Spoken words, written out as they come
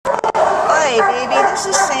Hey baby, this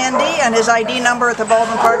is Sandy, and his ID number at the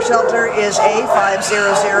Baldwin Park shelter is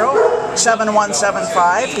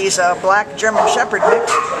A5007175. He's a black German Shepherd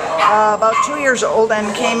mix, about 2 years old,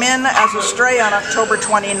 and came in as a stray on October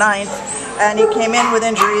 29th, and he came in with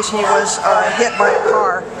injuries. He was hit by a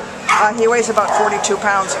car. He weighs about 42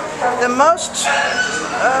 pounds. The most,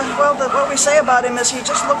 what we say about him is he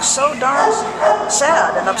just looks so darn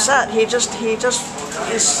sad and upset. He just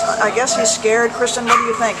is, I guess he's scared. Kristen, what do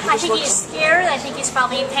you think? I think he's scared. I think he's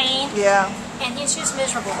probably in pain. Yeah. And he's just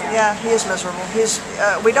miserable here. Yeah, he is miserable. He's,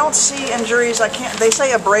 we don't see injuries. They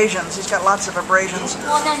say abrasions. He's got lots of abrasions.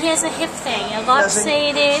 Well, now he has a hip thing, a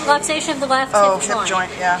luxation of the left hip joint.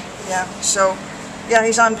 Hip joint, yeah. So, yeah,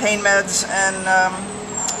 he's on pain meds, and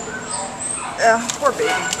poor baby.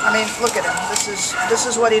 I mean, look at him. This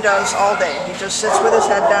is what he does all day. He just sits with his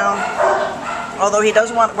head down. Although he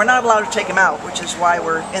doesn't want, we're not allowed to take him out, which is why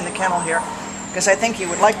we're in the kennel here. Because I think he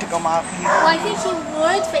would like to go out. Well, I think he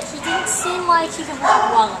would, but he didn't seem like he could walk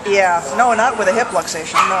well enough. Yeah, no, not with a hip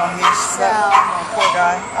luxation. No, he's poor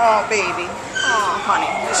guy. Oh, baby. Oh, honey.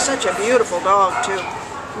 He's such a beautiful dog, too.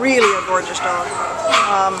 Really a gorgeous dog.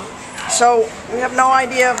 So we have no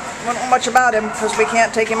idea much about him because we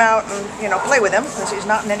can't take him out and play with him because he's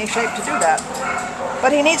not in any shape to do that.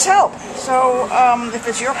 But he needs help. So if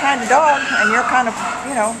it's your kind of dog and you're kind of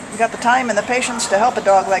you got the time and the patience to help a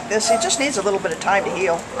dog like this, he just needs a little bit of time to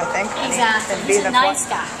heal, I think. Exactly. He's a nice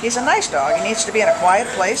guy. He's a nice dog. He needs to be in a quiet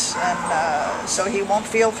place, and so he won't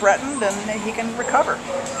feel threatened and he can recover.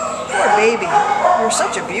 Poor baby. You're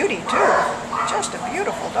such a beauty too. Just a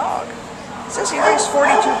beautiful dog. It says he weighs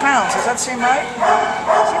 42 pounds. Does that seem right?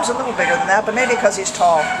 Seems a little bigger than that, but maybe because he's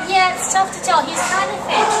tall. Yeah, it's tough to tell. He's kind of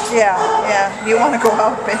thin. Yeah. You want to go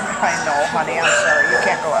out, baby? I know, honey. I'm sorry. You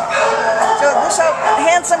can't go out. So this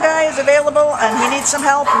handsome guy is available, and he needs some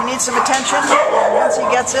help. He needs some attention. And once he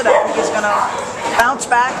gets it, I think he's going to bounce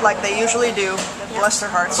back like they usually do. Bless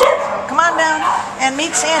their hearts. So come on down and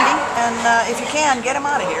meet Sandy, and if you can, get him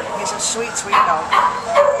out of here. He's a sweet, sweet dog.